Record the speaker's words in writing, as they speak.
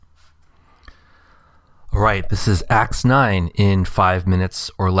right, this is Acts 9 in 5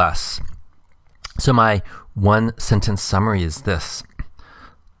 minutes or less. So my one sentence summary is this.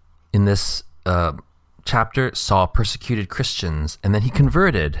 In this chapter, Saul persecuted Christians, and then he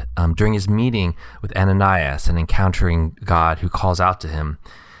converted during his meeting with Ananias and encountering God who calls out to him,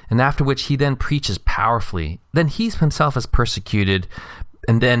 and after which he then preaches powerfully. Then he himself is persecuted,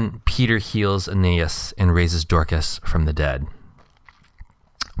 and then Peter heals Aeneas and raises Dorcas from the dead.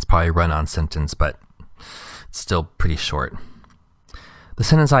 It's probably a run-on sentence, but it's still pretty short. The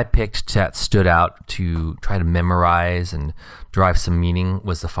sentence I picked that stood out to try to memorize and derive some meaning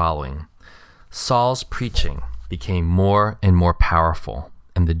was the following. Saul's preaching became more and more powerful,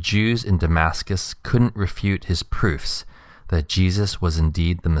 and the Jews in Damascus couldn't refute his proofs that Jesus was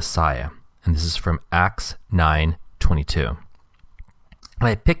indeed the Messiah. And this is from Acts 9:22. And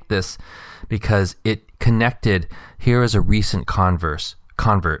I picked this because it connected, here is a recent convert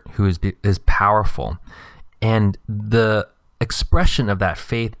who is powerful, and the expression of that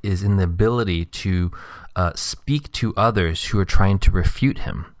faith is in the ability to speak to others who are trying to refute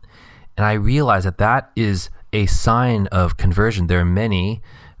him. And I realize that is a sign of conversion. There are many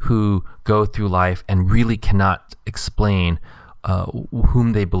who go through life and really cannot explain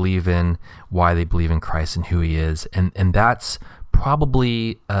whom they believe in, why they believe in Christ and who he is. And that's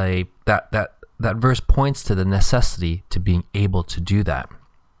probably that verse points to the necessity to being able to do that.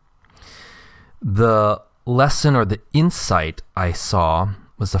 The lesson or the insight I saw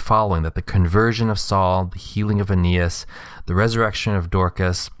was the following, that the conversion of Saul, the healing of Aeneas, the resurrection of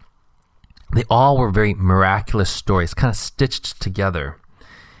Dorcas, they all were very miraculous stories, kind of stitched together.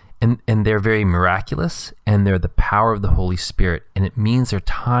 And they're very miraculous, and they're the power of the Holy Spirit, and it means they're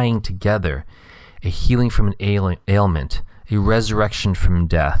tying together a healing from an ailment, a resurrection from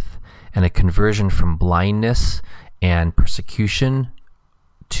death, and a conversion from blindness and persecution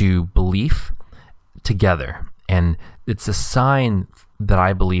to belief together. And it's a sign that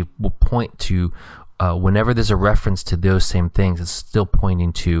I believe will point to whenever there's a reference to those same things, it's still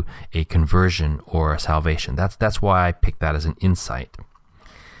pointing to a conversion or a salvation. That's why I picked that as an insight.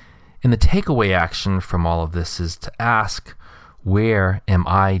 And the takeaway action from all of this is to ask, where am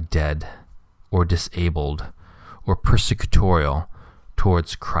I dead or disabled or persecutorial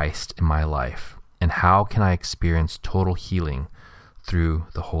towards Christ in my life? And how can I experience total healing through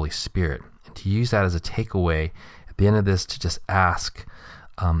the Holy Spirit? And to use that as a takeaway at the end of this, to just ask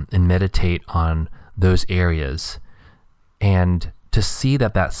and meditate on those areas, and to see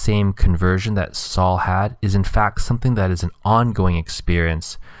that same conversion that Saul had is in fact something that is an ongoing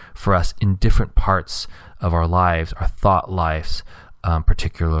experience for us in different parts of our lives, our thought lives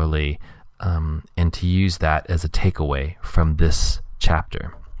particularly, and to use that as a takeaway from this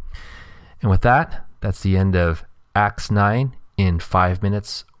chapter. And with that, that's the end of Acts 9 in 5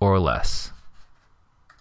 minutes or less.